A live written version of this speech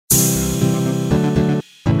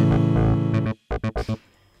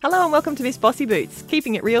Hello and welcome to Miss Bossy Boots,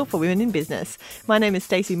 keeping it real for women in business. My name is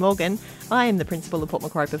Stacey Morgan. I am the principal of Port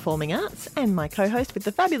Macquarie Performing Arts and my co-host with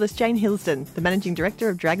the fabulous Jane Hilsden, the managing director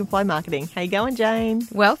of Dragonfly Marketing. How you going, Jane?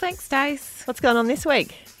 Well, thanks, Stace. What's going on this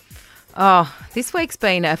week? Oh, this week's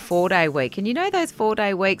been a 4-day week. And you know those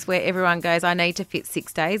 4-day weeks where everyone goes, I need to fit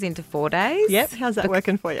 6 days into 4 days? Yep. How's that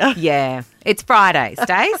working for you? Yeah. It's Friday,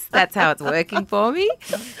 Stace. That's how it's working for me.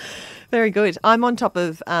 Very good. I'm on top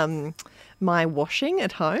of my washing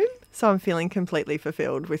at home, so I'm feeling completely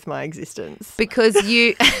fulfilled with my existence. Because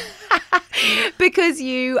you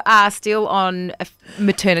are still on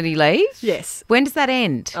maternity leave? Yes. When does that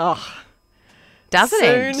end? Oh, Does it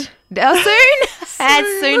soon. end? Oh, soon? As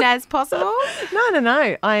soon as possible?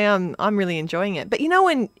 No. I'm really enjoying it. But you know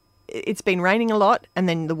when it's been raining a lot and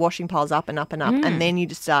then the washing piles up and up and up and then you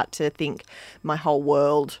just start to think my whole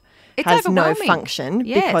world has no overwhelming. function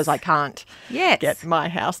Yes. because I can't Yes. get my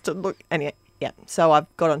house to look. And yeah, so I've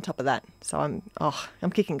got on top of that. So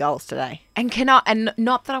I'm kicking goals today. And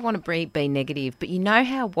not that I want to be negative, but you know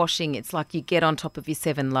how washing, it's like you get on top of your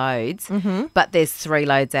 7 loads, but there's 3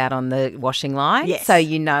 loads out on the washing line. Yes. So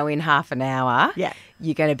you know in half an hour Yeah.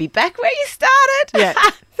 you're going to be back where you started. Yeah.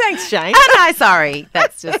 Thanks, Shane. Oh, no, sorry.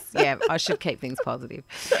 That's just, I should keep things positive.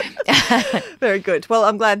 Very good. Well,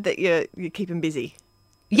 I'm glad that you're keeping busy.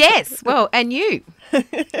 Yes. Well, and you.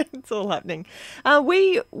 It's all happening.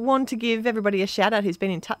 We want to give everybody a shout out who's been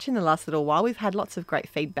in touch in the last little while. We've had lots of great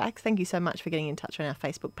feedback. Thank you so much for getting in touch on our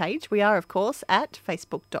Facebook page. We are, of course, at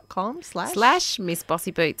facebook.com/ Miss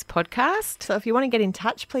Bossy Boots podcast. So if you want to get in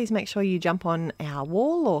touch, please make sure you jump on our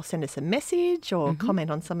wall or send us a message or comment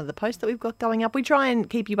on some of the posts that we've got going up. We try and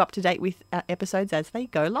keep you up to date with our episodes as they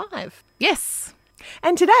go live. Yes.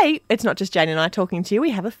 And today, it's not just Jane and I talking to you.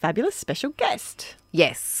 We have a fabulous special guest.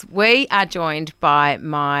 Yes, we are joined by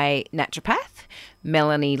my naturopath,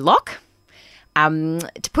 Melanie Locke.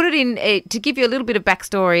 To put it in, to give you a little bit of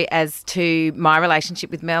backstory as to my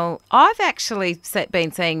relationship with Mel, I've actually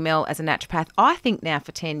been seeing Mel as a naturopath, I think now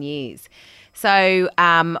for 10 years. So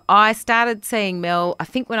I started seeing Mel, I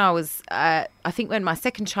think when my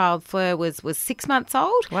second child, Fleur, was 6 months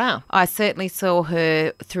old. Wow. I certainly saw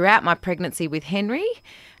her throughout my pregnancy with Henry.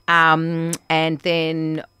 And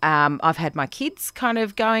then I've had my kids kind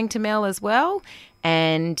of going to Mel as well.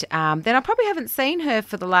 And then I probably haven't seen her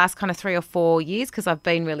for the last kind of 3 or 4 years because I've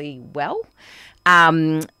been really well.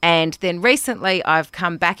 And then recently I've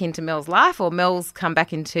come back into Mel's life, or Mel's come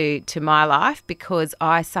back into my life, because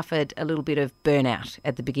I suffered a little bit of burnout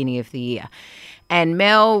at the beginning of the year. And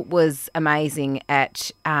Mel was amazing at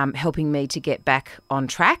helping me to get back on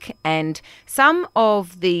track. And some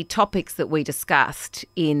of the topics that we discussed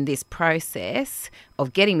in this process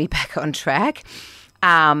of getting me back on track,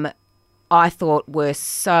 I thought were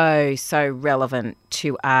so relevant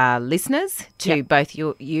to our listeners, to both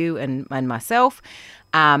you and myself,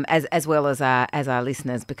 as well as our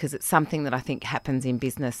listeners, because it's something that I think happens in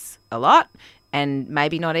business a lot, and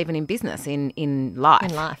maybe not even in business, in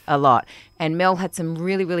life a lot. And Mel had some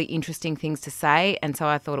really, really interesting things to say, and so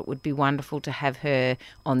I thought it would be wonderful to have her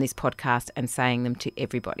on this podcast and saying them to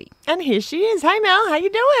everybody. And here she is. Hey, Mel, how you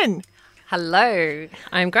doing? Hello.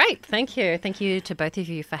 I'm great. Thank you. Thank you to both of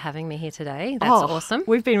you for having me here today. That's awesome.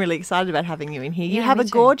 We've been really excited about having you in here. You Yeah, have a me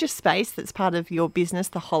too. gorgeous space that's part of your business,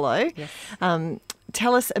 The Hollow. Yes.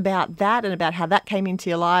 Tell us about that and about how that came into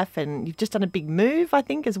your life. And you've just done a big move, I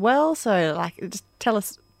think, as well. So, just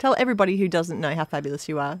tell everybody who doesn't know how fabulous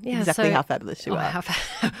you are how fabulous you are.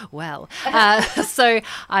 So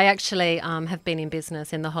I actually have been in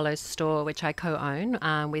business in the Hollow store, which I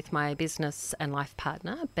co-own with my business and life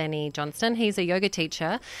partner, Benny Johnston. He's a yoga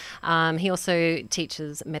teacher. He also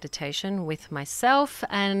teaches meditation with myself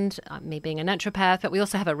and me being a naturopath, but we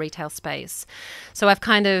also have a retail space. So I've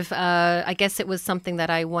kind of, I guess it was something that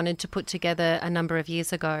I wanted to put together a number of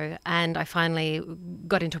years ago, and I finally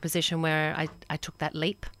got into a position where I took that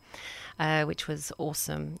leap. Which was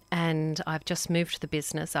awesome. And I've just moved the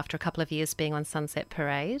business after a couple of years being on Sunset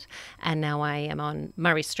Parade, and now I am on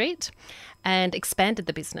Murray Street, and expanded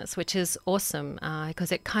the business, which is awesome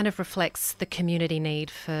because it kind of reflects the community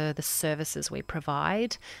need for the services we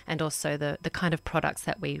provide, and also the kind of products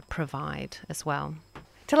that we provide as well.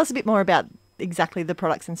 Tell us a bit more about exactly the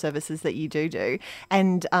products and services that you do,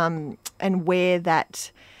 and where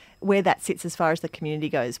that sits as far as the community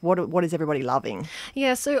goes. What is everybody loving?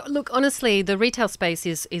 Yeah, so look, honestly, the retail space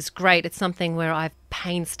is great. It's something where I've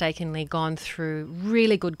painstakingly gone through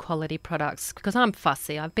really good quality products because I'm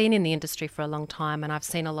fussy. I've been in the industry for a long time and I've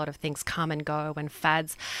seen a lot of things come and go and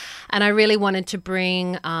fads. And I really wanted to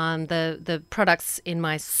bring the products in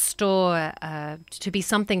my store to be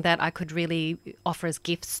something that I could really offer as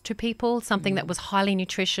gifts to people, something that was highly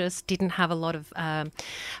nutritious, didn't have a lot of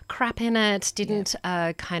crap in it, didn't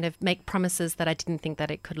kind of make promises that I didn't think that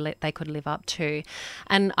they could live up to.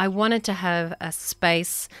 And I wanted to have a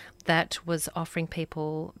space that was offering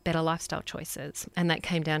people better lifestyle choices, and that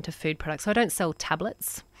came down to food products. So I don't sell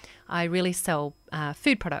tablets. I really sell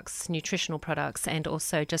food products, nutritional products, and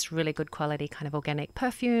also just really good quality kind of organic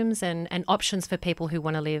perfumes and options for people who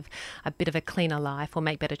want to live a bit of a cleaner life or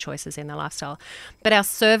make better choices in their lifestyle. But our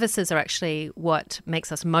services are actually what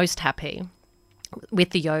makes us most happy. With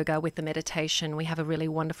the yoga, with the meditation, we have a really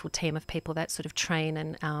wonderful team of people that sort of train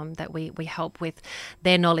and that we help with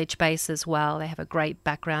their knowledge base as well. They have a great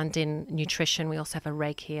background in nutrition. We also have a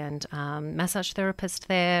Reiki and massage therapist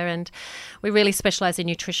there, and we really specialize in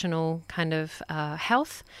nutritional kind of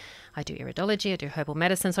health. I do iridology, I do herbal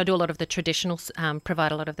medicine, so I do a lot of the traditional,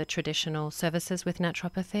 provide a lot of the traditional services with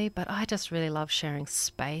naturopathy, but I just really love sharing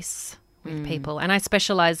space with people. And I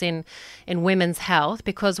specialise in women's health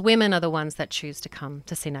because women are the ones that choose to come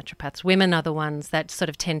to see naturopaths. Women are the ones that sort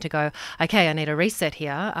of tend to go, okay, I need a reset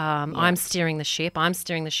here. I'm steering the ship. I'm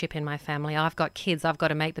steering the ship in my family. I've got kids. I've got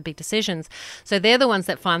to make the big decisions. So they're the ones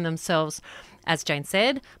that find themselves, as Jane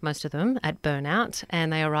said, most of them at burnout,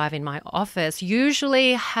 and they arrive in my office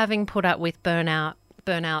usually having put up with burnout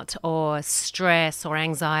or stress or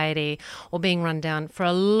anxiety or being run down for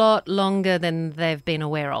a lot longer than they've been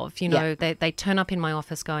aware of. You know, they turn up in my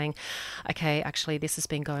office going, okay, actually this has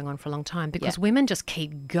been going on for a long time, because women just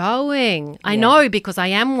keep going. I know, because I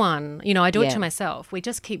am one. You know, I do it to myself. We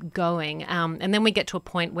just keep going. And then we get to a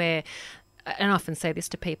point where, and I often say this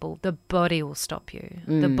to people, the body will stop you.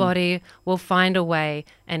 The body will find a way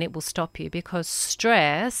and it will stop you, because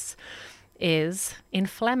stress is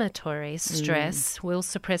inflammatory. Stress will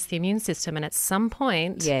suppress the immune system, and at some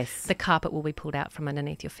point the carpet will be pulled out from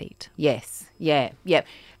underneath your feet. Yes, yeah.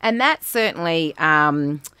 And that's certainly,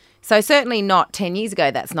 so certainly not 10 years ago,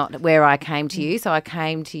 that's not where I came to you. So I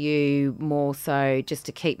came to you more so just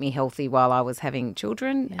to keep me healthy while I was having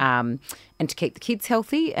children, and to keep the kids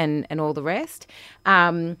healthy and all the rest.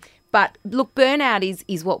 But look, burnout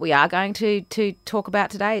is what we are going to talk about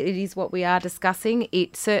today. It is what we are discussing.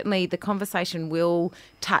 It certainly, the conversation will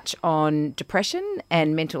touch on depression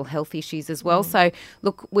and mental health issues as well. So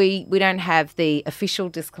look, we don't have the official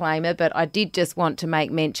disclaimer, but I did just want to make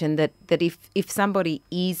mention that if somebody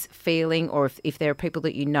is feeling, or if there are people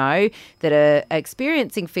that you know that are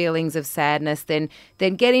experiencing feelings of sadness, then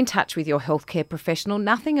get in touch with your healthcare professional.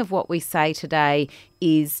 Nothing of what we say today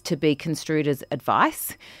is to be construed as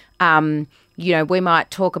advice. You know, we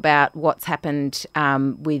might talk about what's happened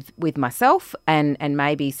with myself and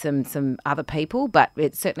maybe some other people, but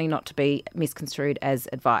it's certainly not to be misconstrued as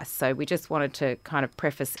advice. So we just wanted to kind of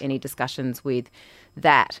preface any discussions with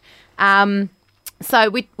that.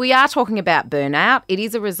 So we are talking about burnout. It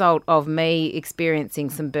is a result of me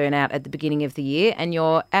experiencing some burnout at the beginning of the year, and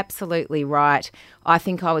you're absolutely right. I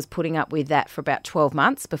think I was putting up with that for about 12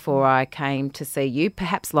 months before I came to see you,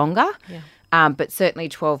 perhaps longer. Yeah. But certainly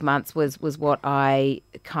 12 months was what I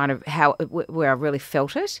kind of, where I really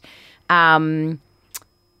felt it. Can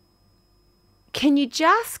you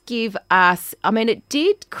just give us, I mean, it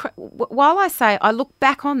did, while I say I look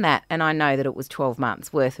back on that and I know that it was 12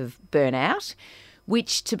 months worth of burnout,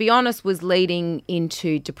 which, to be honest, was leading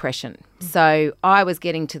into depression. So I was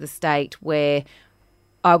getting to the state where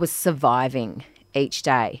I was surviving each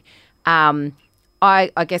day.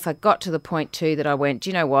 I guess I got to the point too that I went,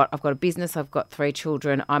 do you know what? I've got a business. I've got 3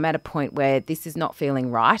 children. I'm at a point where this is not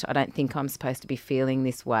feeling right. I don't think I'm supposed to be feeling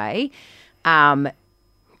this way.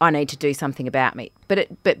 I need to do something about it. But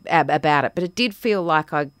it did feel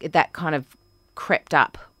like that kind of crept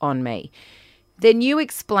up on me. Then you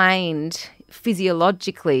explained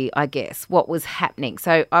physiologically, I guess, what was happening.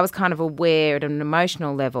 So I was kind of aware at an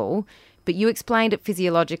emotional level, but you explained it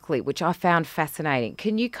physiologically, which I found fascinating.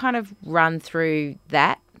 Can you kind of run through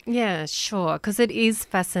that? Yeah, sure, because it is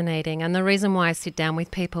fascinating. And the reason why I sit down with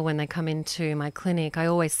people when they come into my clinic, I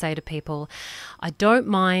always say to people, I don't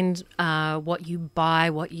mind what you buy,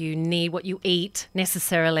 what you need, what you eat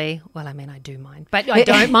necessarily. Well, I mean, I do mind. But I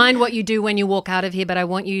don't mind what you do when you walk out of here. But I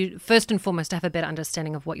want you, first and foremost, to have a better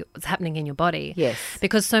understanding of what's happening in your body. Yes.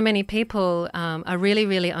 Because so many people are really,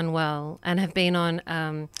 really unwell and have been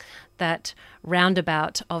on that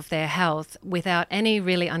roundabout of their health without any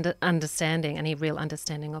really understanding, any real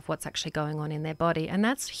understanding of what's actually going on in their body. And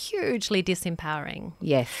that's hugely disempowering.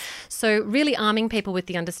 Yes. So really arming people with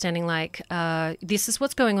the understanding like this is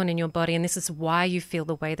what's going on in your body and this is why you feel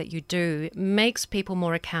the way that you do makes people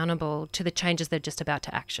more accountable to the changes they're just about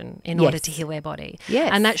to action in order to heal their body. Yes.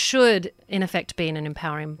 And that should, in effect, be an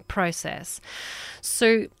empowering process.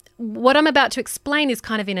 So what I'm about to explain is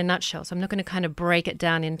kind of in a nutshell. So I'm not going to kind of break it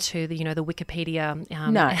down into the, the Wikipedia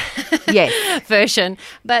version.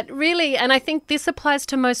 But really, and I think this applies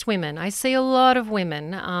to most women. I see a lot of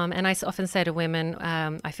women, and I often say to women,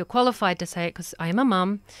 I feel qualified to say it because I am a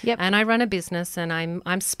mum and I run a business and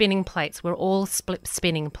I'm spinning plates. We're all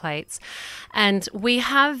spinning plates. And we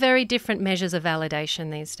have very different measures of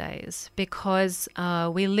validation these days because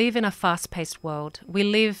we live in a fast-paced world. We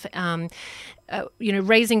live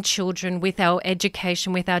raising children with our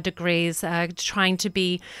education, with our degrees, trying to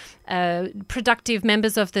be productive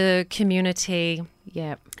members of the community.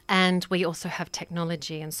 Yeah. And we also have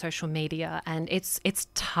technology and social media. And it's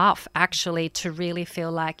tough, actually, to really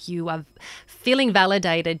feel like you are feeling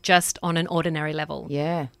validated just on an ordinary level.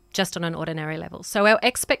 Yeah. Just on an ordinary level. So our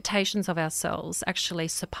expectations of ourselves actually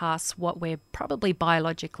surpass what we're probably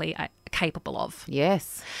biologically capable of.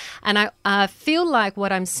 Yes. And I feel like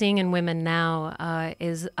what I'm seeing in women now are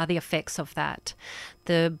the effects of that.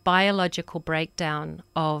 The biological breakdown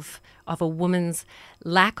of a woman's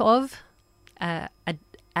lack of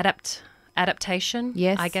adaptation,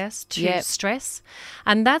 I guess, to stress.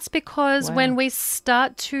 And that's because when we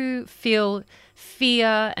start to feel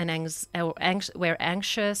fear and we're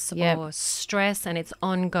anxious or stress and it's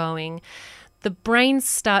ongoing, the brain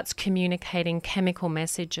starts communicating chemical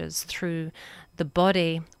messages through the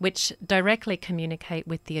body, which directly communicate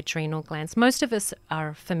with the adrenal glands. Most of us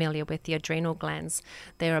are familiar with the adrenal glands.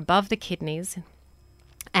 They're above the kidneys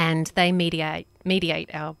and they mediate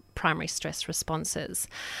our primary stress responses.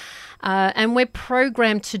 And we're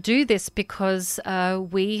programmed to do this because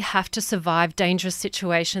we have to survive dangerous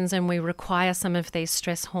situations and we require some of these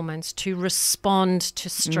stress hormones to respond to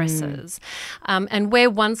stresses. And where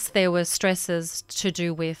once there were stresses to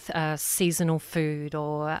do with seasonal food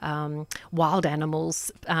or wild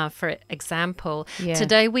animals, for example,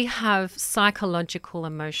 today we have psychological,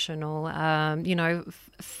 emotional,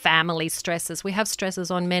 family stresses. We have stresses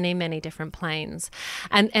on many, many different planes.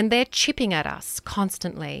 And they're chipping at us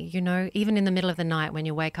constantly, even in the middle of the night when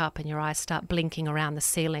you wake up and your eyes start blinking around the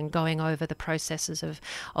ceiling, going over the processes of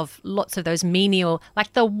lots of those menial,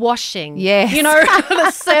 like the washing. Yes.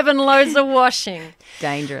 The 7 loads of washing.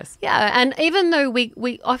 Dangerous. Yeah. And even though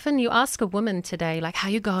we often, you ask a woman today, like, how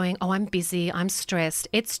are you going? Oh, I'm busy. I'm stressed.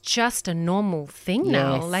 It's just a normal thing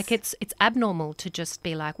now. Yes. Like it's abnormal to just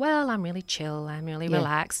be like, well, I'm really chill. I'm really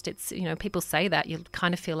relaxed. It's, people say that. You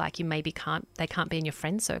kind of feel like you maybe they can't be in your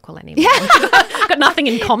friend circle anymore. Got nothing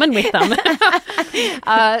in common with them.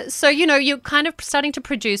 So, you're kind of starting to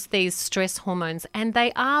produce these stress hormones and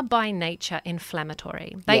they are by nature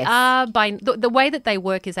inflammatory. They are by the way that they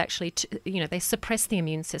work is actually, they suppress the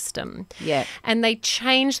immune system. Yeah. And they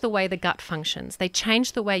change the way the gut functions. They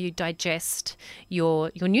change the way you digest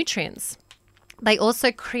your nutrients. They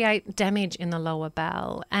also create damage in the lower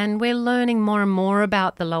bowel. And we're learning more and more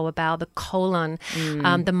about the lower bowel, the colon,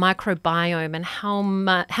 the microbiome, and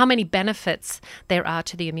how many benefits there are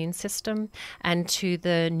to the immune system and to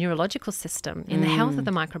the neurological system in the health of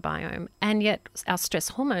the microbiome. And yet our stress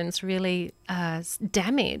hormones really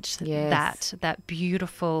damage that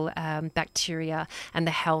beautiful bacteria and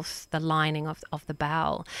the health, the lining of the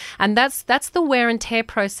bowel. And that's the wear and tear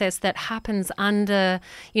process that happens under,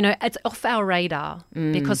 it's off our radar.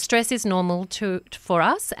 Because stress is normal for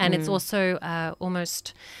us and it's also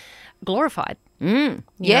almost glorified.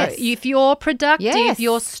 Yes. If you're productive,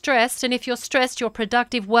 you're stressed. And if you're stressed, you're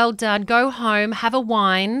productive. Well done. Go home, have a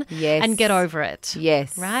wine and get over it.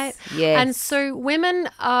 Yes. Right? Yes. And so women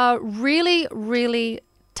are really, really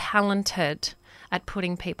talented at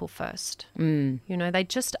putting people first. They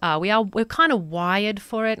just are. We're kind of wired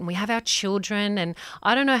for it, and we have our children, and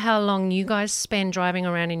I don't know how long you guys spend driving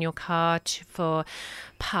around in your car for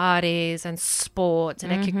parties and sports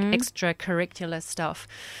and extracurricular stuff.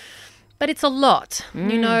 But it's a lot,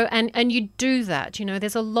 and you do that.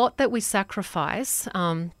 There's a lot that we sacrifice.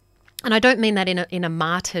 And I don't mean that in a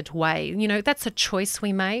martyred way. That's a choice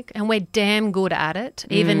we make, and we're damn good at it.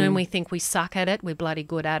 Even when we think we suck at it, we're bloody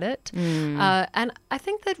good at it. And I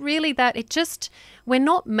think that really we're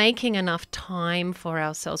not making enough time for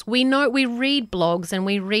ourselves. We read blogs and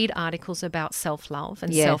we read articles about self-love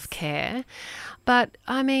and self-care. But,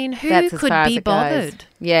 I mean, who could be bothered?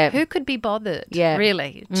 Yeah. Who could be bothered, Yeah.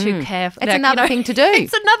 really, to care for It's another thing to do.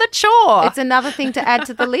 It's another chore. It's another thing to add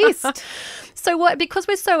to the list. So because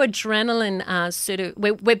we're so adrenaline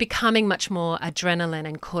we're becoming much more adrenaline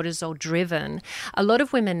and cortisol driven. A lot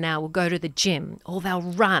of women now will go to the gym or they'll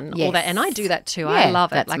run Yes. and I do that too. Yeah, I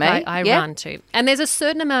love it. that's Like me. I Yep. run too. And there's a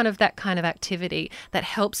certain amount of that kind of activity that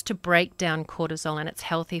helps to break down cortisol and it's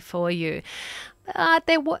healthy for you. I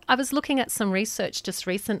was looking at some research just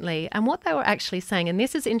recently, and what they were actually saying, and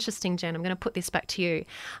this is interesting, Jen, I'm going to put this back to you.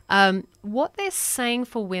 What they're saying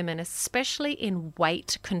for women, especially in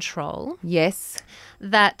weight control, Yes.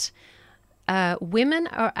 that women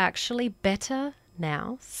are actually better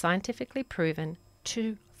now, scientifically proven,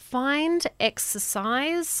 to find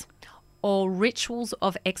exercise or rituals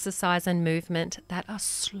of exercise and movement that are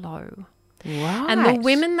slow. Right. And the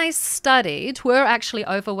women they studied were actually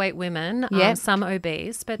overweight women, Yep. some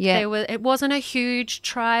obese, but Yep. it wasn't a huge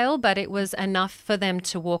trial, but it was enough for them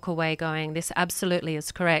to walk away going, this absolutely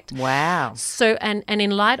is correct. Wow. So, and in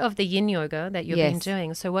light of the yin yoga that you've been Yes.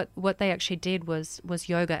 doing, so what they actually did was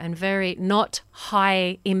yoga and very not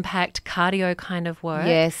high impact cardio kind of work.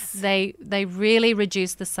 Yes. They really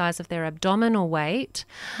reduced the size of their abdominal weight,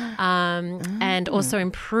 and also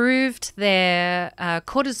improved their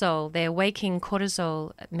cortisol, their waking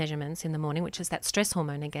cortisol measurements in the morning, which is that stress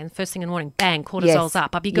hormone again. First thing in the morning, bang, cortisol's Yes.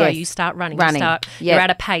 up you go. Yes. You start running. Yep. You're at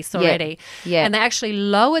a pace Yep. already. Yep. And they actually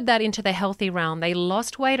lowered that into the healthy realm. They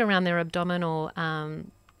lost weight around their abdominal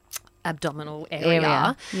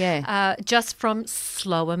area. Yeah. Just from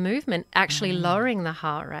slower movement, actually lowering the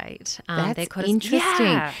heart rate. That's their cortisol- interesting.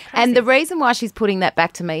 Yeah, And the reason why she's putting that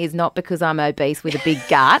back to me is not because I'm obese with a big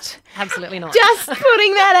gut. absolutely not. Just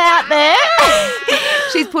putting that out there.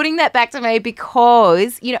 She's putting that back to me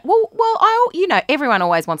because, everyone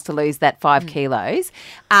always wants to lose that 5 kilos,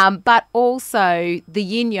 but also the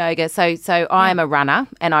yin yoga. So I am a runner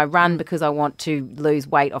and I run because I want to lose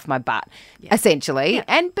weight off my butt, essentially.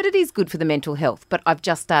 Yeah. But it is good for the mental health. But I've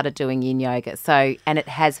just started doing yin yoga, and it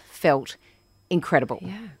has felt incredible.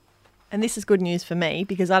 Yeah. And this is good news for me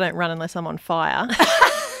because I don't run unless I'm on fire.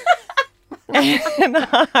 And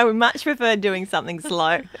I would much prefer doing something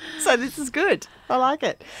slow. So this is good. I like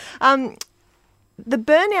it. The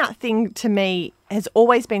burnout thing to me has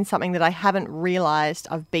always been something that I haven't realised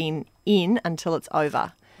I've been in until it's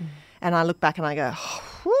over. And I look back and I go,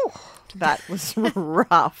 whew, that was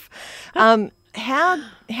rough.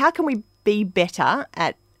 How can we be better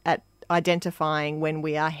at identifying when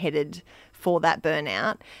we are headed for that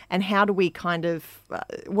burnout, and how do we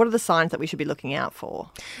what are the signs that we should be looking out for?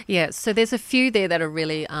 Yeah, so there's a few there that are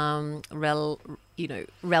really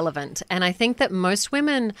relevant, and I think that most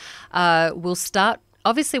women will start.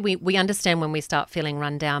 Obviously, we understand when we start feeling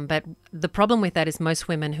run down, but the problem with that is most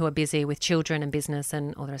women who are busy with children and business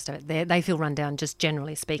and all the rest of it, they feel run down just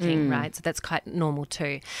generally speaking, right? So that's quite normal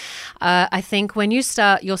too. I think when you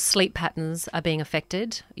start, your sleep patterns are being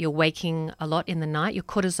affected. You're waking a lot in the night. Your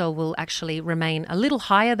cortisol will actually remain a little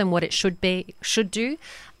higher than what it should do.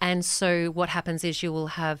 And so what happens is you will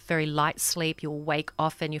have very light sleep. You'll wake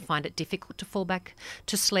often. You find it difficult to fall back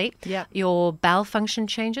to sleep. Yep. Your bowel function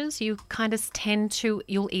changes. You kind of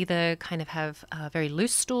you'll either kind of have very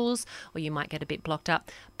loose stools or you might get a bit blocked up.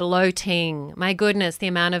 Bloating. My goodness, the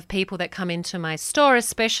amount of people that come into my store,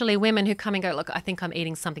 especially women who come and go, look, I think I'm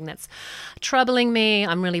eating something that's troubling me.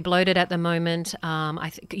 I'm really bloated at the moment. I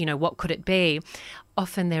think, what could it be?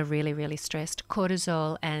 Often they're really, really stressed.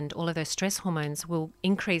 Cortisol and all of those stress hormones will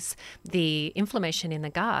increase the inflammation in the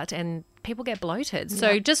gut and people get bloated.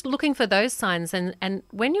 So just looking for those signs and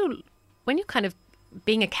when you're kind of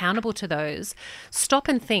being accountable to those, stop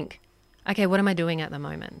and think, okay, what am I doing at the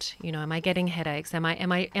moment? Am I getting headaches? Am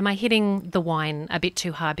I hitting the wine a bit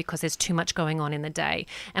too hard because there's too much going on in the day?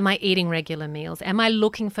 Am I eating regular meals? Am I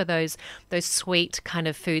looking for those sweet kind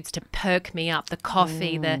of foods to perk me up? The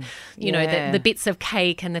coffee, the bits of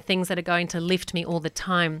cake and the things that are going to lift me all the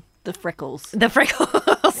time. The freckles. The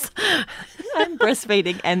freckles. I'm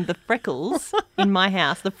breastfeeding and the freckles in my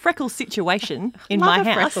house, the freckle situation in Love my a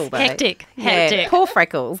house. freckle, though. Hectic. Yeah, poor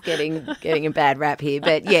Freckles getting a bad rap here,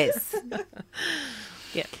 but yes.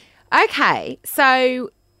 Yeah. Okay,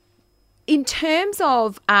 so in terms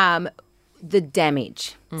of the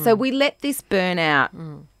damage, so we let this burnout,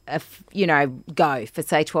 go for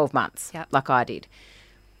say 12 months, Yep. like I did.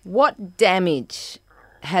 What damage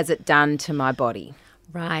has it done to my body?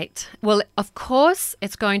 Right. Well, of course,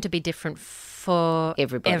 it's going to be different for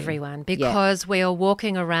Everybody. everyone because we are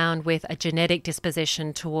walking around with a genetic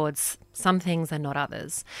disposition towards some things and not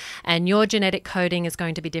others. And your genetic coding is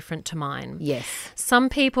going to be different to mine. Yes. Some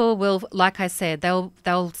people will, like I said, they'll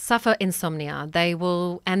suffer insomnia. They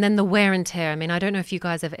will, and then the wear and tear. I mean, I don't know if you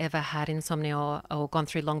guys have ever had insomnia or gone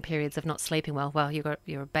through long periods of not sleeping well. Well, you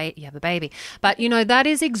have a baby, but that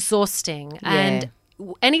is exhausting. Yeah. And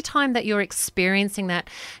anytime that you're experiencing that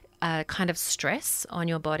kind of stress on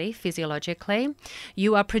your body physiologically,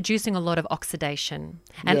 you are producing a lot of oxidation.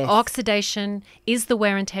 And Yes. oxidation is the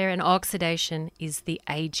wear and tear, and oxidation is the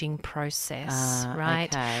aging process,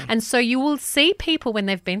 right? Okay. And so you will see people when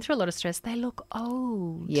they've been through a lot of stress, they look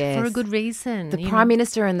old Yes. for a good reason. The Prime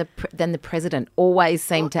Minister and then the President always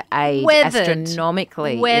seem to age Weathered.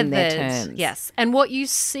 astronomically in their terms. Yes. And what you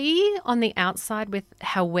see on the outside with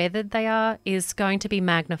how weathered they are is going to be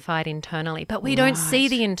magnified internally. But we don't see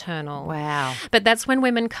the internal. Wow. But that's when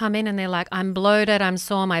women come in and they're like, I'm bloated, I'm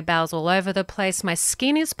sore, my bowels all over the place, my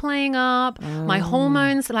skin is playing up, my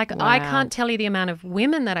hormones. Like, I Wow. can't tell you the amount of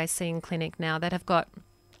women that I see in clinic now that have got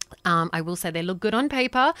I will say they look good on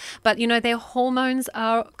paper, but, their hormones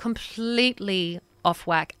are completely off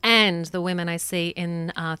whack. And the women I see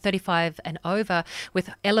in 35 and over with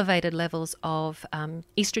elevated levels of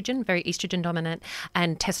estrogen, very estrogen dominant,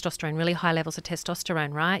 and testosterone, really high levels of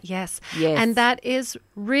testosterone, right? Yes. Yes. And that is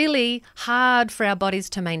really hard for our bodies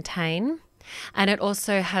to maintain. And it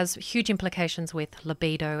also has huge implications with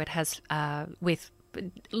libido. It has with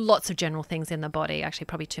lots of general things in the body, actually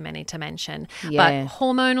probably too many to mention. Yeah. But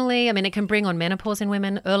hormonally, I mean, it can bring on menopause in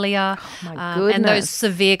women earlier. my And those goodness.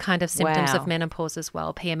 severe kind of symptoms Wow. of menopause as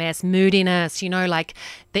well. PMS, moodiness, like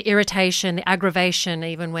the irritation, the aggravation,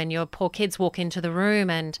 even when your poor kids walk into the room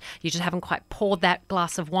and you just haven't quite poured that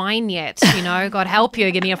glass of wine yet. God help you,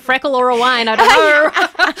 give me a freckle or a wine, I don't know.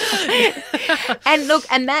 And look,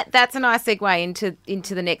 and that's a nice segue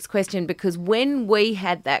into the next question, because when we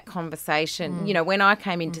had that conversation, when I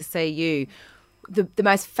came in to see you, the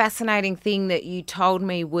most fascinating thing that you told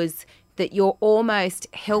me was that you're almost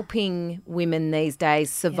helping women these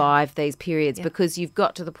days survive these periods because you've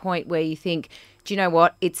got to the point where you think, do you know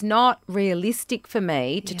what? It's not realistic for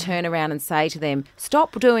me to turn around and say to them,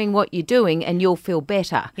 stop doing what you're doing and you'll feel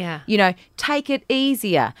better. Yeah. Take it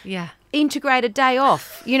easier. Yeah. Integrate a day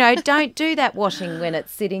off. Don't do that washing when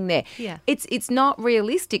it's sitting there. Yeah. It's not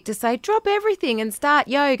realistic to say drop everything and start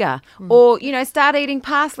yoga or, start eating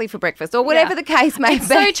parsley for breakfast or whatever the case may be. It's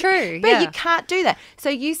so true. But you can't do that. So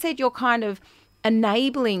you said you're kind of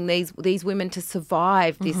enabling these women to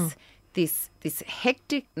survive this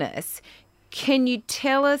hecticness. Can you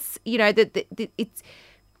tell us, that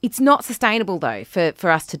it's not sustainable, though,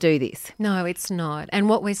 for us to do this? No, it's not. And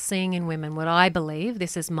what we're seeing in women, what I believe,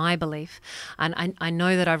 this is my belief, and I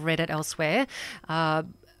know that I've read it elsewhere, I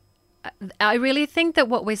really think that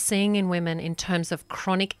what we're seeing in women in terms of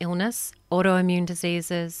chronic illness, autoimmune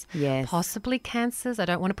diseases, Yes. possibly cancers, I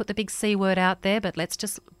don't want to put the big C word out there, but let's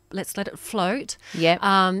let it float. Yep.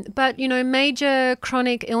 But, major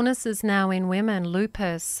chronic illnesses now in women,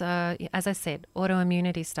 lupus, as I said,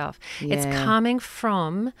 autoimmunity stuff. It's Yeah. coming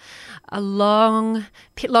from a long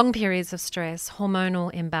periods of stress,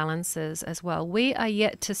 hormonal imbalances as well. We are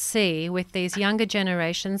yet to see with these younger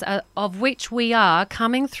generations, of which we are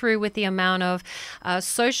coming through with the amount of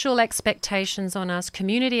social expectations on us,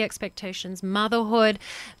 community expectations, motherhood,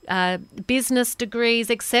 business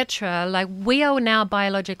degrees, etc. Like, we are now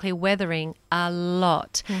biologically weathering a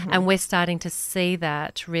lot, and we're starting to see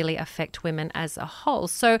that really affect women as a whole.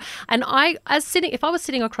 So, and if I was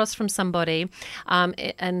sitting across from somebody,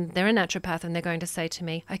 and they're a naturopath, and they're going to say to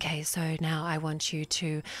me, okay, so now I want you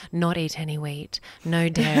to not eat any wheat, no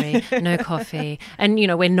dairy, no coffee, and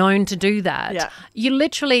we're known to do that. Yeah. You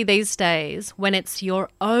literally these days, when it's your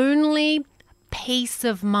only peace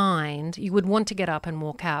of mind, you would want to get up and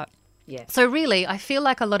walk out. Yes. So really, I feel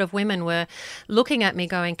like a lot of women were looking at me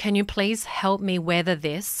going, can you please help me weather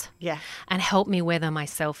this? Yeah. And help me weather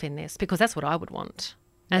myself in this, because that's what I would want.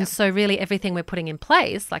 And so really everything we're putting in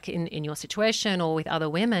place, like in your situation or with other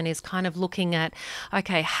women, is kind of looking at,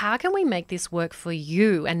 okay, how can we make this work for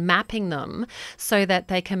you, and mapping them so that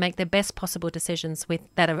they can make the best possible decisions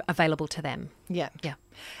that are available to them. Yeah. Yeah.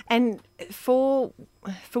 And for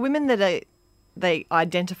women that are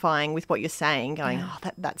identifying with what you're saying, going,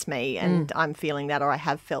 that's me, and I'm feeling that, or I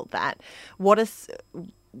have felt that.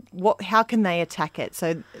 How can they attack it?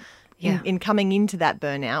 So in coming into that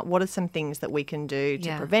burnout, what are some things that we can do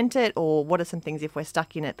to prevent it, or what are some things if we're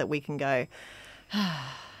stuck in it that we can go,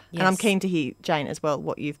 And I'm keen to hear, Jane, as well,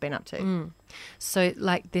 what you've been up to. So,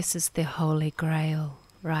 this is the holy grail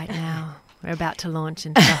right now. We're about to launch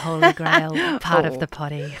into the Holy Grail part of the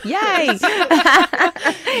potty. Yay!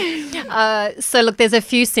 So look, there's a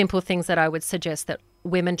few simple things that I would suggest that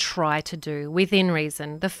women try to do within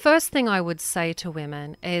reason. The first thing I would say to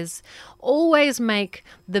women is always make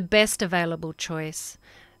the best available choice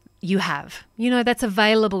you have, that's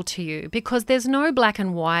available to you, because there's no black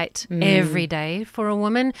and white every day for a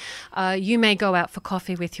woman. You may go out for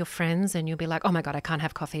coffee with your friends and you'll be like, oh my God, I can't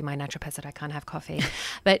have coffee. My naturopath said I can't have coffee.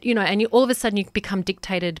 But, and you all of a sudden you become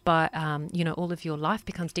dictated by, all of your life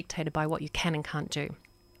becomes dictated by what you can and can't do.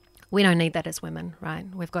 We don't need that as women, right?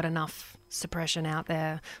 We've got enough suppression out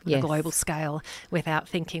there on a global scale without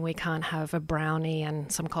thinking we can't have a brownie and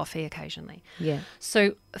some coffee occasionally. Yeah.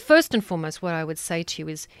 So first and foremost, what I would say to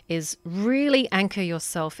you is really anchor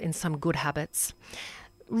yourself in some good habits.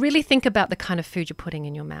 Really think about the kind of food you're putting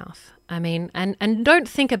in your mouth. I mean, and don't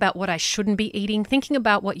think about what I shouldn't be eating. Thinking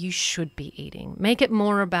about what you should be eating. Make it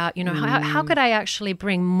more about, how could I actually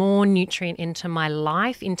bring more nutrient into my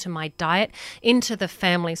life, into my diet, into the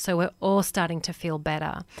family, so we're all starting to feel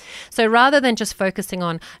better. So rather than just focusing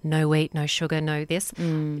on no wheat, no sugar, no this,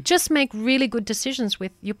 just make really good decisions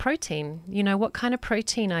with your protein. What kind of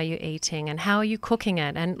protein are you eating and how are you cooking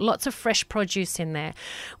it? And lots of fresh produce in there.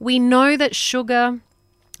 We know that sugar...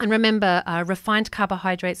 And remember, refined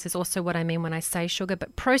carbohydrates is also what I mean when I say sugar,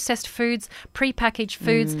 but processed foods, prepackaged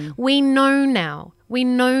foods, we know now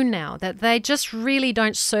that they just really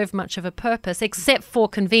don't serve much of a purpose except for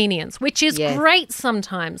convenience, which is great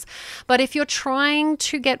sometimes. But if you're trying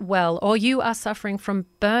to get well or you are suffering from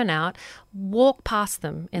burnout, walk past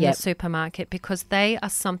them in the supermarket, because they are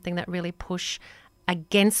something that really push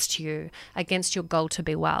against your goal to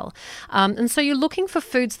be well. And so you're looking for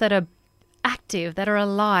foods that are active, that are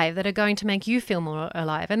alive, that are going to make you feel more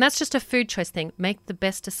alive. And that's just a food choice thing. Make the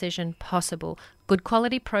best decision possible. Good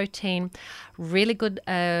quality protein, really good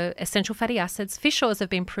essential fatty acids. Fish oils have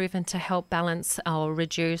been proven to help balance or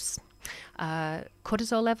reduce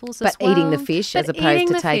cortisol levels as well. But eating the fish as opposed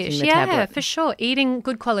to taking the tablet. Yeah, for sure. Eating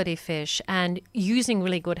good quality fish and using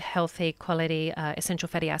really good, healthy quality essential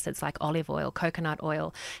fatty acids like olive oil, coconut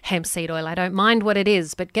oil, hemp seed oil. I don't mind what it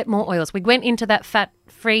is, but get more oils. We went into that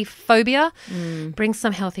fat-free phobia. Bring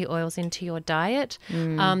some healthy oils into your diet.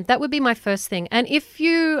 That would be my first thing. And if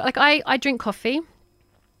you, I drink coffee,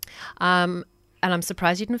 and I'm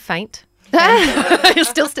surprised you didn't faint. They're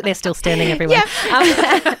still standing everywhere.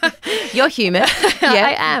 Yeah. You're human. Yeah.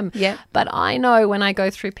 I am. Yeah. But I know when I go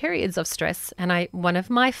through periods of stress, and one of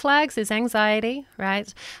my flags is anxiety,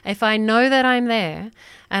 right? If I know that I'm there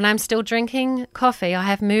and I'm still drinking coffee, I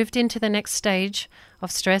have moved into the next stage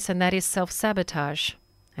of stress, and that is self-sabotage.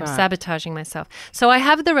 I'm sabotaging myself. So I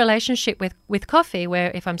have the relationship with coffee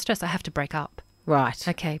where if I'm stressed, I have to break up. Right.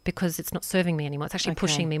 Okay, because it's not serving me anymore. It's actually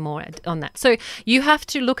pushing me more on that. So you have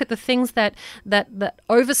to look at the things that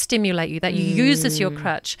overstimulate you, that you use as your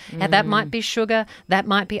crutch. And that might be sugar, that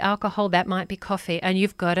might be alcohol, that might be coffee. And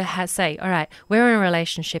you've got to say, all right, we're in a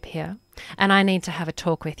relationship here, and I need to have a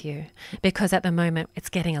talk with you because at the moment it's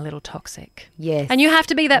getting a little toxic. Yes. And you have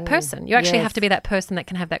to be that person. You actually have to be that person that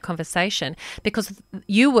can have that conversation, because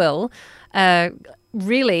you will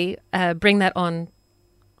really bring that on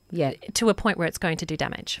to a point where it's going to do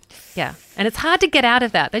damage. Yeah. And it's hard to get out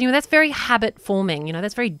of that. That's very habit forming,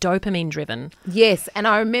 that's very dopamine driven. Yes. And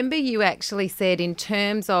I remember you actually said in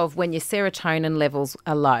terms of when your serotonin levels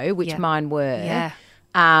are low, which mine were,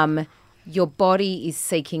 your body is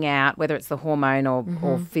seeking out, whether it's the hormone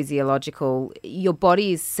or physiological, your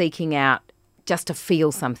body is seeking out just to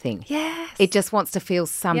feel something. Yes. It just wants to feel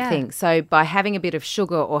something. Yeah. So by having a bit of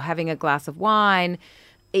sugar or having a glass of wine,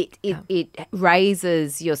 it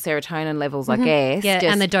raises your serotonin levels, I guess. Yeah,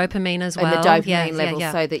 and the dopamine as well. And the dopamine levels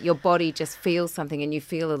so that your body just feels something and you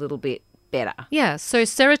feel a little bit better. Yeah, so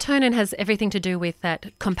serotonin has everything to do with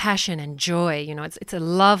that compassion and joy. It's a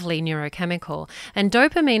lovely neurochemical. And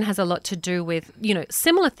dopamine has a lot to do with,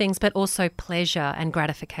 similar things, but also pleasure and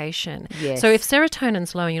gratification. Yes. So if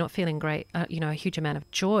serotonin's low and you're not feeling great, a huge amount of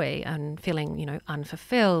joy and feeling,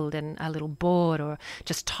 unfulfilled and a little bored or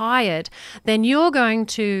just tired, then you're going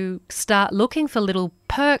to start looking for little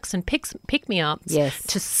perks and pick-me-ups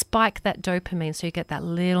to spike that dopamine so you get that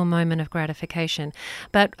little moment of gratification.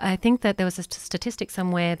 But I think that there was a statistic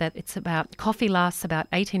somewhere that it's about coffee lasts about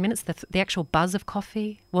 18 minutes. The actual buzz of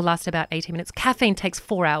coffee will last about 18 minutes. Caffeine takes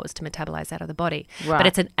 4 hours to metabolize out of the body, but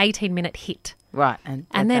it's an 18-minute hit. Right.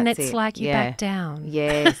 And then it's like you back down.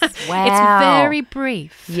 Yes. Wow. It's very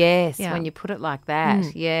brief. Yes. Yeah. When you put it like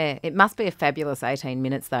that. Yeah. It must be a fabulous 18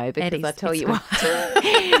 minutes though, because I tell you what,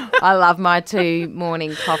 I love my 2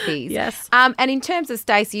 morning coffees. Yes. And in terms of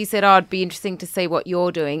Stacey, you said, it'd be interesting to see what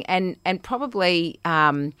you're doing and probably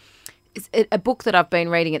a book that I've been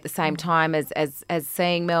reading at the same time as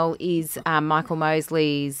seeing Mel is Michael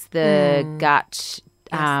Mosley's The Gut.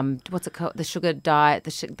 What's it called? The sugar diet,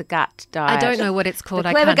 the gut diet. I don't know what it's called.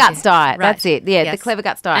 The Clever Guts diet. Right. That's it. Yeah, Yes. the Clever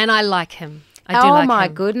Guts diet. And I like him. I do like him. Oh, my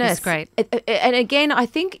goodness. He's great. And again, I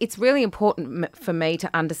think it's really important for me to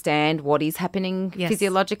understand what is happening Yes.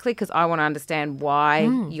 physiologically, because I want to understand why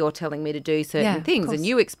you're telling me to do certain Yeah, of things. course. And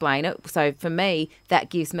you explain it. So for me, that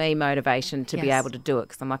gives me motivation to be Yes. able to do it,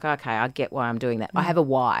 because I'm like, okay, I get why I'm doing that. I have a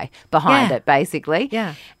why behind Yeah. it, basically.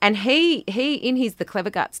 Yeah. And he in his The Clever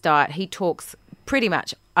Guts diet, he talks pretty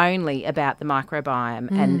much only about the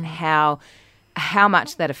microbiome and how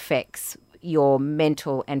much that affects your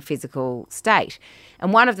mental and physical state.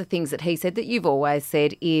 And one of the things that he said that you've always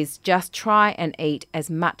said is just try and eat as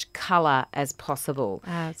much colour as possible.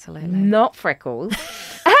 Absolutely. Not freckles,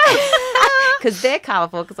 because they're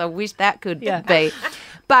colourful, because I wish that could be.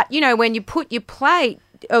 But, when you put your plate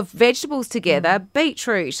of vegetables together,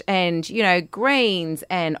 beetroot and, greens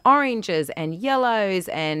and oranges and yellows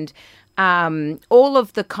and all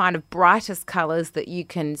of the kind of brightest colours that you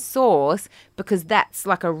can source, because that's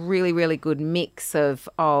like a really, really good mix of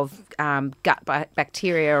gut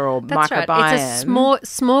bacteria or That's microbiome. right. It's a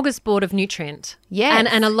smorgasbord of nutrient. Yes.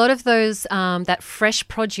 And a lot of those, that fresh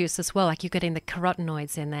produce as well, like you're getting the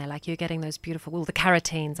carotenoids in there, like you're getting those beautiful, the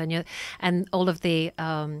carotenes and all of the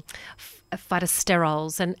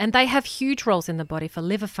phytosterols, and they have huge roles in the body for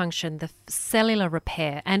liver function, the cellular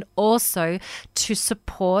repair, and also to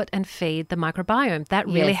support and feed the microbiome, that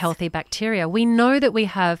really Yes. healthy bacteria. We know that we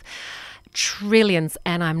have trillions,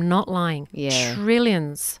 and I'm not lying,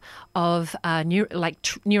 trillions of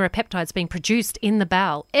neuropeptides being produced in the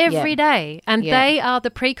bowel every day. And they are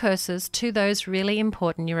the precursors to those really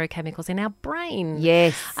important neurochemicals in our brain.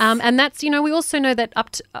 Yes. And that's, we also know that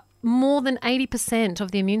up to more than 80%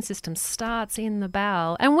 of the immune system starts in the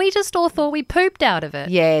bowel. And we just all thought we pooped out of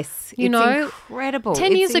it. Yes. You it's know, incredible.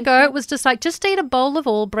 10 years ago, it was just like, just eat a bowl of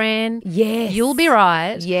all bran. Yes. You'll be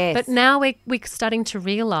right. Yes. But now we're starting to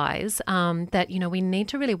realise that, we need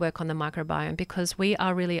to really work on the microbiome, because we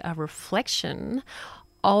are really a reflection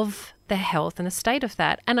of the health and the state of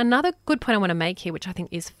that. And another good point I want to make here, which I think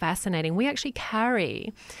is fascinating, we actually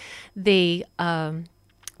carry the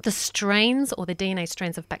strains or the DNA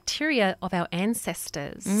strains of bacteria of our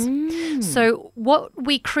ancestors. So what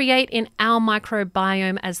we create in our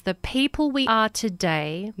microbiome as the people we are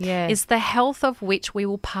today is the health of which we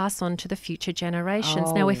will pass on to the future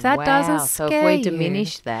generations. Now, if that doesn't So scare if we you,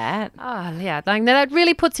 diminish that. oh, yeah, like, that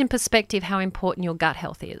really puts in perspective how important your gut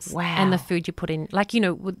health is. Wow. And the food you put in. Like,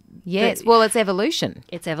 Yes. Well, it's evolution.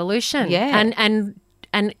 it's evolution. Yeah.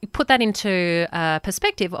 And put that into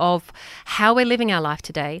perspective of how we're living our life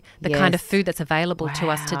today, the kind of Yes. food that's available to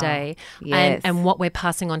us today, Yes. and what we're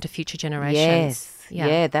passing on to future generations. Yes.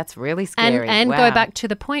 Yeah, that's really scary. And Wow. go back to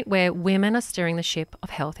the point where women are steering the ship of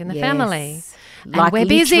health in the Yes. family. And Like we're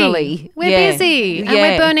literally. busy. We're Yeah. busy. And Yeah.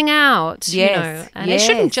 we're burning out. Yes. And it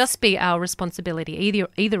shouldn't Yes. just be our responsibility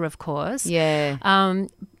either, of course. Yeah.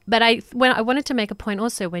 But I wanted to make a point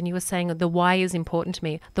also when you were saying the why is important to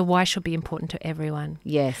me. The why should be important to everyone.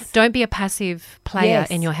 Yes. Don't be a passive player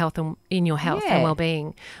Yes. in your health and Yeah.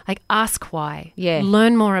 well-being. Like, ask why. Yeah.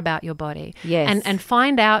 Learn more about your body. Yes. And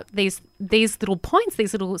find out these little points,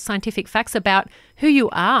 these little scientific facts about who you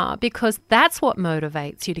are, because that's what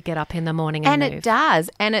motivates you to get up in the morning and move. It does.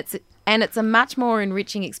 And it's a much more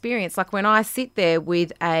enriching experience. Like when I sit there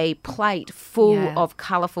with a plate full of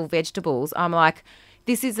colourful vegetables, I'm like,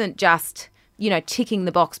 this isn't just, ticking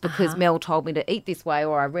the box because Mel told me to eat this way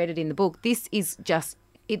or I read it in the book. This is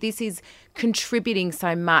contributing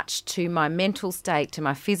so much to my mental state, to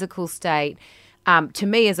my physical state, to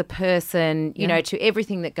me as a person, to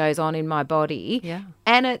everything that goes on in my body. Yeah.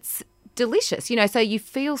 And it's delicious, so you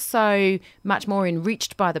feel so much more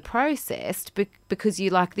enriched by the process because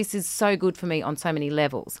you're like, this is so good for me on so many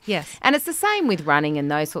levels. Yes. And it's the same with running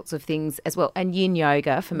and those sorts of things as well. And yin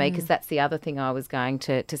yoga for me, because that's the other thing I was going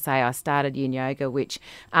to say. I started yin yoga, which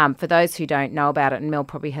for those who don't know about it, and Mel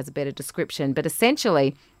probably has a better description, but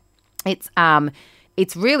essentially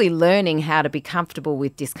it's really learning how to be comfortable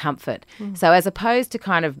with discomfort. So as opposed to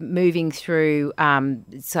kind of moving through kind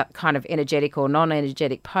of energetic or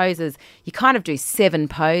non-energetic poses, you kind of do 7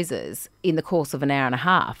 poses in the course of an hour and a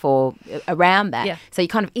half or around that. Yeah. So you're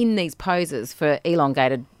kind of in these poses for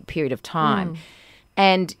elongated period of time.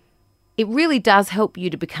 And it really does help you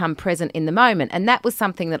to become present in the moment. And that was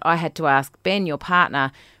something that I had to ask Ben, your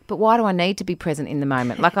partner, but why do I need to be present in the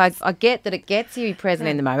moment? Like, I get that it gets you present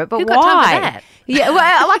in the moment, but Who why? got time for that? Yeah,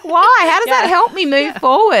 well, like, why? How does that help me move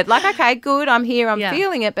forward? Like, okay, good, I'm here, I'm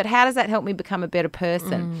feeling it, but how does that help me become a better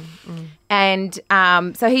person? And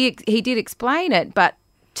so he did explain it, but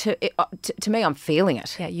to me, I'm feeling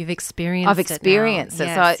it. Yeah, you've experienced I've experienced it.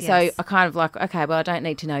 Yes, so I kind of like, okay, well, I don't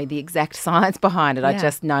need to know the exact science behind it. I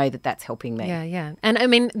just know that that's helping me. Yeah. And I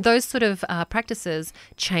mean, those sort of practices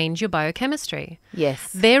change your biochemistry. Yes.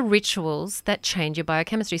 They're rituals that change your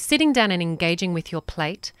biochemistry. Sitting down and engaging with your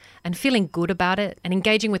plate and feeling good about it and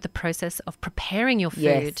engaging with the process of preparing your food.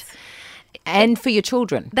 Yes. And for your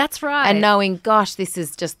children. That's right. And knowing, gosh, this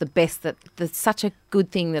is just the best, that's such a good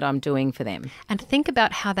thing that I'm doing for them. And think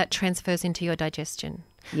about how that transfers into your digestion.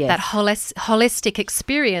 Yes. That holistic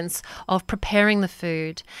experience of preparing the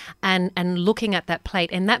food and looking at that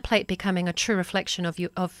plate, and that plate becoming a true reflection of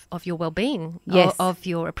your well-being, yes. of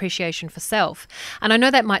your appreciation for self. And I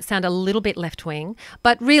know that might sound a little bit left-wing,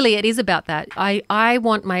 but really it is about that. I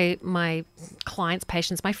want my clients,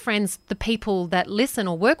 patients, my friends, the people that listen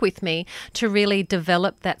or work with me to really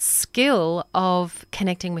develop that skill of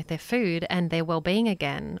connecting with their food and their well-being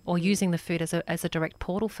again, or using the food as a direct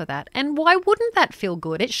portal for that. And why wouldn't that feel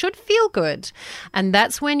good? It should feel good. And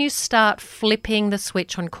that's when you start flipping the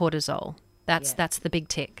switch on cortisol. That's the big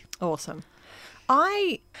tick. Awesome.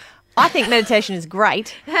 I think meditation is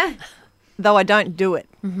great, though I don't do it.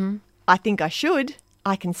 Mm-hmm. I think I should.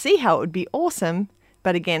 I can see how it would be awesome.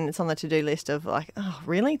 But again, it's on the to-do list of like, oh,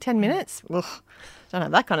 really? 10 minutes? Ugh, don't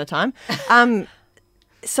have that kind of time.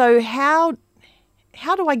 So how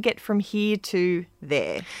do I get from here to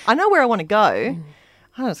there? I know where I want to go.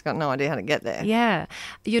 I just got no idea how to get there. Yeah,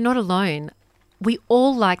 you're not alone. We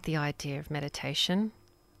all like the idea of meditation,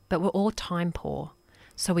 but we're all time poor,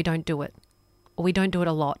 so we don't do it, or we don't do it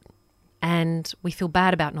a lot, and we feel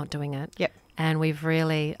bad about not doing it. Yep. And we've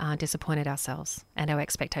really disappointed ourselves and our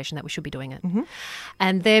expectation that we should be doing it. Mm-hmm.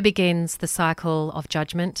 And there begins the cycle of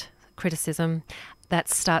judgment, criticism, that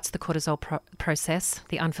starts the cortisol process,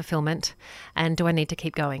 the unfulfillment. And do I need to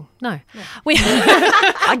keep going? No. Yeah. We're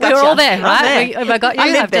all there, right? Have I got you?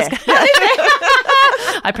 I live there.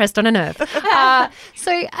 I pressed on a nerve.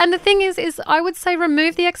 And the thing is I would say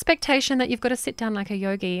remove the expectation that you've got to sit down like a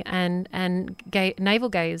yogi and navel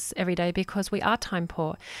gaze every day, because we are time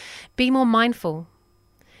poor. Be more mindful.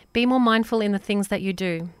 Be more mindful in the things that you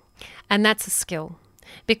do. And that's a skill,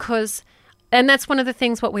 and that's one of the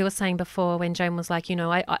things what we were saying before when Jane was like,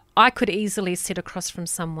 I could easily sit across from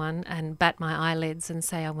someone and bat my eyelids and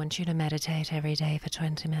say, I want you to meditate every day for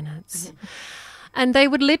 20 minutes. Mm-hmm. And they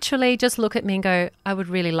would literally just look at me and go, I would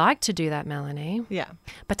really like to do that, Melanie. Yeah.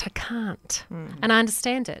 But I can't. Mm. And I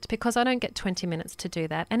understand it, because I don't get 20 minutes to do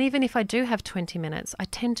that. And even if I do have 20 minutes, I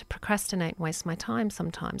tend to procrastinate and waste my time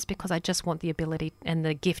sometimes, because I just want the ability and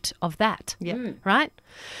the gift of that. Yeah. Right?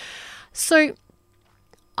 So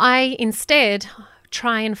I instead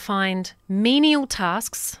try and find menial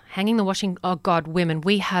tasks, hanging the washing. Oh God, women,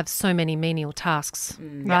 we have so many menial tasks,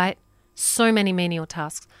 right? So many menial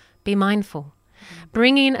tasks. Be mindful.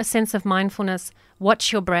 Bring in a sense of mindfulness.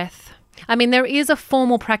 Watch your breath. I mean, there is a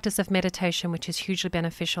formal practice of meditation which is hugely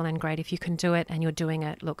beneficial and great if you can do it and you're doing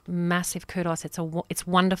it. Look, massive kudos. It's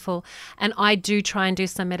wonderful. And I do try and do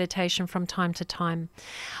some meditation from time to time.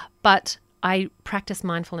 But I practice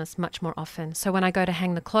mindfulness much more often. So when I go to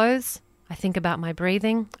hang the clothes, I think about my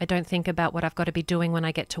breathing. I don't think about what I've got to be doing when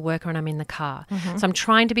I get to work or when I'm in the car. Mm-hmm. So I'm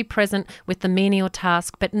trying to be present with the menial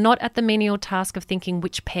task, but not at the menial task of thinking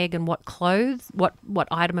which peg and what clothes, what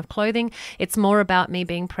item of clothing. It's more about me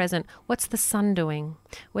being present. What's the sun doing?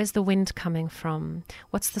 Where's the wind coming from?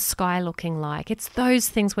 What's the sky looking like? It's those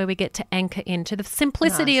things where we get to anchor into the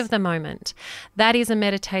simplicity of the moment. That is a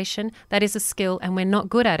meditation. That is a skill, and we're not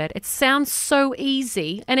good at it. It sounds so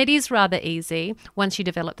easy, and it is rather easy once you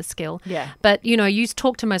develop the skill. Yeah. But, you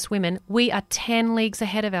talk to most women, we are 10 leagues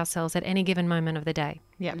ahead of ourselves at any given moment of the day.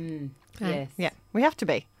 Yeah. Yes. Yeah. We have to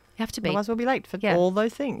be. Have to be. Otherwise we'll be late for all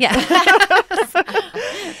those things. Yeah.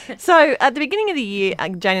 So at the beginning of the year,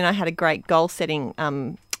 Jane and I had a great goal-setting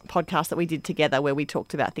podcast that we did together where we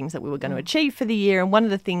talked about things that we were going to achieve for the year. And one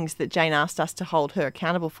of the things that Jane asked us to hold her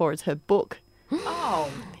accountable for is her book.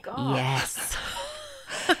 Oh, God. Yes.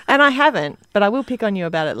 And I haven't, but I will pick on you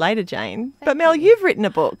about it later, Jane. But Mel, you've written a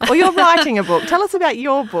book, or you're writing a book. Tell us about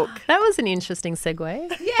your book. That was an interesting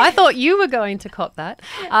segue. Yeah. I thought you were going to cop that.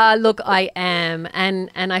 Look, I am,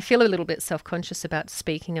 and I feel a little bit self-conscious about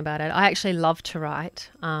speaking about it. I actually love to write.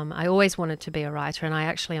 I always wanted to be a writer, and I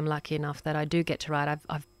actually am lucky enough that I do get to write.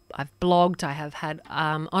 I've blogged, I have had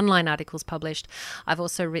online articles published. I've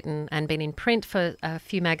also written and been in print for a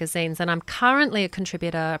few magazines, and I'm currently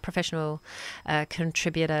a professional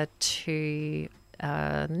contributor to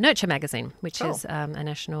Nurture magazine, which is a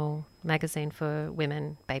national magazine for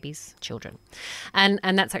women, babies, children. And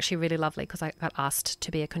that's actually really lovely because I got asked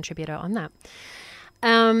to be a contributor on that.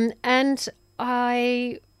 And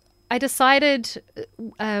I decided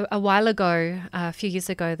a while ago, a few years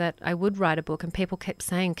ago, that I would write a book, and people kept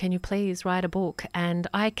saying, can you please write a book? And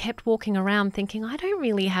I kept walking around thinking, I don't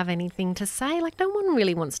really have anything to say. Like, no one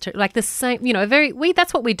really wants to, like the same,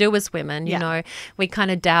 that's what we do as women, you know, we kind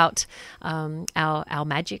of doubt our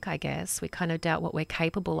magic, I guess. We kind of doubt what we're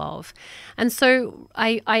capable of. And so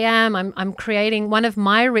I'm creating one of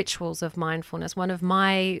my rituals of mindfulness, one of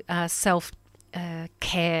my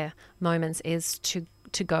self-care moments is to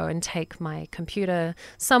go and take my computer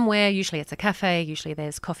somewhere. Usually it's a cafe, usually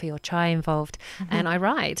there's coffee or chai involved, and I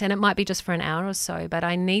write. And it might be just for an hour or so, but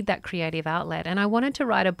I need that creative outlet. And I wanted to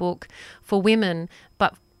write a book for women,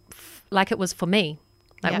 but like it was for me.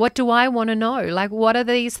 Like, what do I want to know? Like, what are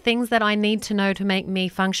these things that I need to know to make me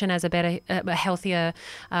function as a healthier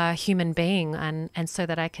human being, and so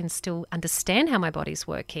that I can still understand how my body's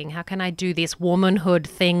working? How can I do this womanhood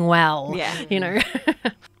thing well? Yeah. You know?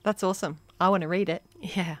 That's awesome. I want to read it.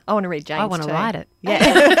 Yeah. I want to read Jane's I want to too. write it.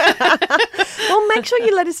 Yeah. Well, make sure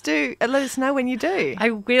you let us know when you do. I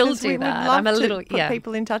will 'Cause do we would that. love I'm a to little put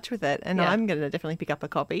people in touch with it, and I'm going to definitely pick up a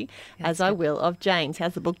copy, as I will, of Jane's.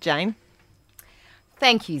 How's the book, Jane?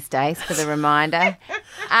 Thank you, Stace, for the reminder.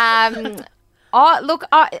 I'm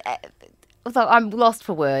lost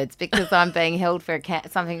for words because I'm being held for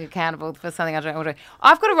something accountable for something I don't want to do.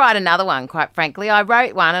 I've got to write another one, quite frankly. I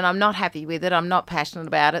wrote one and I'm not happy with it. I'm not passionate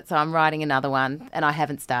about it, so I'm writing another one and I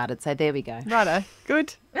haven't started. So there we go. Righto.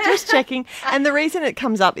 Good. Just checking. And the reason it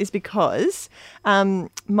comes up is because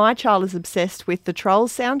my child is obsessed with the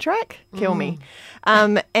Trolls soundtrack. Kill me.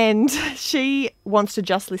 And she wants to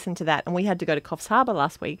just listen to that. And we had to go to Coffs Harbour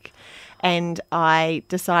last week. And I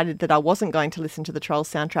decided that I wasn't going to listen to the Trolls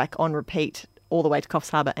soundtrack on repeat all the way to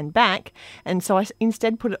Coffs Harbour and back. And so I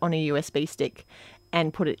instead put it on a USB stick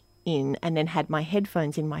and put it in, and then had my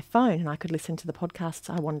headphones in my phone, and I could listen to the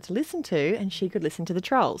podcasts I wanted to listen to, and she could listen to the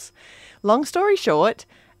Trolls. Long story short,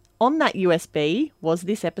 on that USB was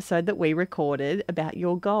this episode that we recorded about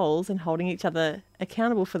your goals and holding each other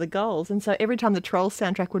accountable for the goals. And so every time the Trolls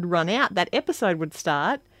soundtrack would run out, that episode would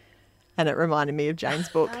start, and it reminded me of Jane's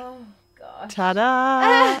book. Oh, gosh.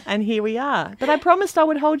 Ta-da! And here we are. But I promised I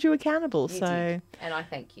would hold you accountable. You so did, and I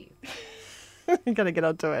thank you. You've got to get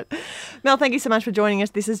onto it. Mel, thank you so much for joining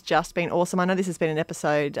us. This has just been awesome. I know this has been an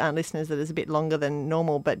episode, listeners, that is a bit longer than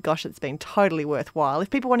normal, but gosh, it's been totally worthwhile. If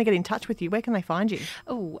people want to get in touch with you, where can they find you?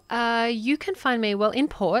 You can find me, in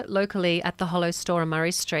Port, locally at the Hollow Store on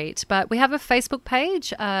Murray Street. But we have a Facebook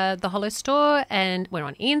page, the Hollow Store, and we're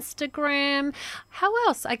on Instagram. How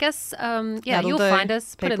else? I guess, you'll find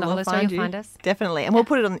us. Put it in the Hollow Store, you'll find us. Definitely. And we'll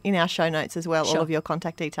put it in our show notes as well, all of your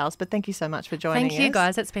contact details. But thank you so much for joining us. Thank you,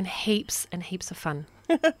 guys. It's been heaps and heaps of fun.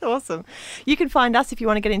 Awesome. You can find us if you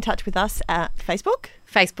want to get in touch with us at Facebook.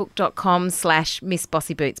 Facebook.com/Miss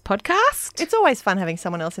Bossy Boots podcast. It's always fun having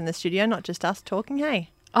someone else in the studio, not just us talking,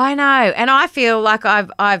 hey? I know, and I feel like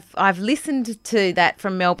I've listened to that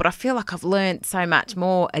from Mel, but I feel like I've learnt so much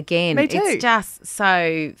more again. Me too. It's just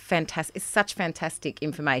so fantastic. It's such fantastic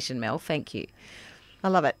information, Mel. Thank you. I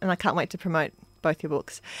love it, and I can't wait to promote both your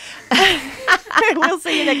books. We'll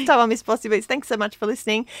see you next time on Miss Bossy Boots. Thanks so much for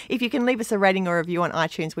listening. If you can leave us a rating or review on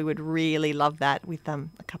iTunes, we would really love that with a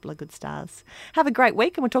couple of good stars. Have a great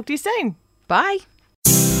week, and we'll talk to you soon. Bye.